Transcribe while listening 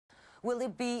Will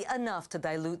it be enough to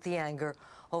dilute the anger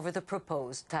over the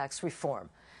proposed tax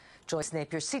reform? Joyce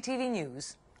Napier, CTV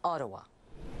News, Ottawa.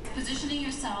 Positioning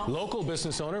yourself. Local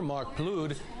business owner Mark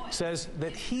Ploud says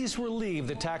that he's relieved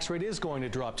the tax rate is going to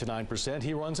drop to 9%.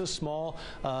 He runs a small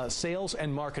sales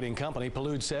and marketing company.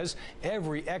 Ploud says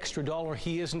every extra dollar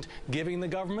he isn't giving the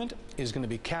government is going to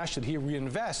be cash that he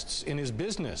reinvests in his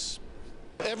business.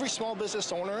 Every small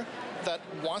business owner that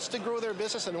wants to grow their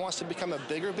business and wants to become a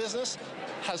bigger business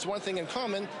has one thing in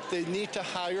common: they need to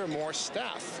hire more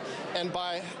staff. And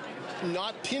by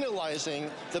not penalizing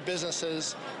the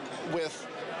businesses with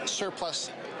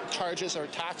surplus charges or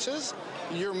taxes,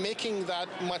 you're making that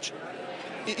much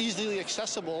easily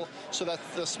accessible so that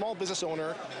the small business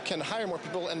owner can hire more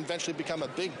people and eventually become a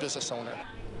big business owner.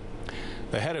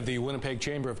 The head of the Winnipeg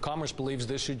Chamber of Commerce believes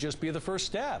this should just be the first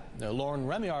step. Loren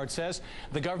Remillard says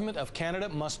the government of Canada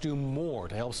must do more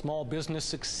to help small business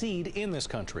succeed in this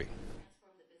country.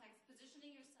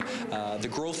 The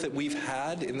growth that we've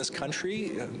had in this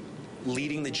country,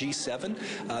 leading the G7,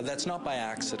 that's not by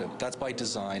accident, that's by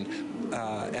design,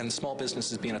 and small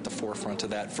businesses being at the forefront of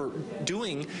that, for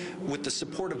doing with the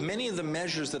support of many of the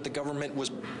measures that the government was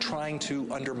trying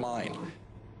to undermine.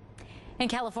 In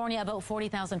California, about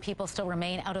 40,000 people still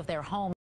remain out of their homes.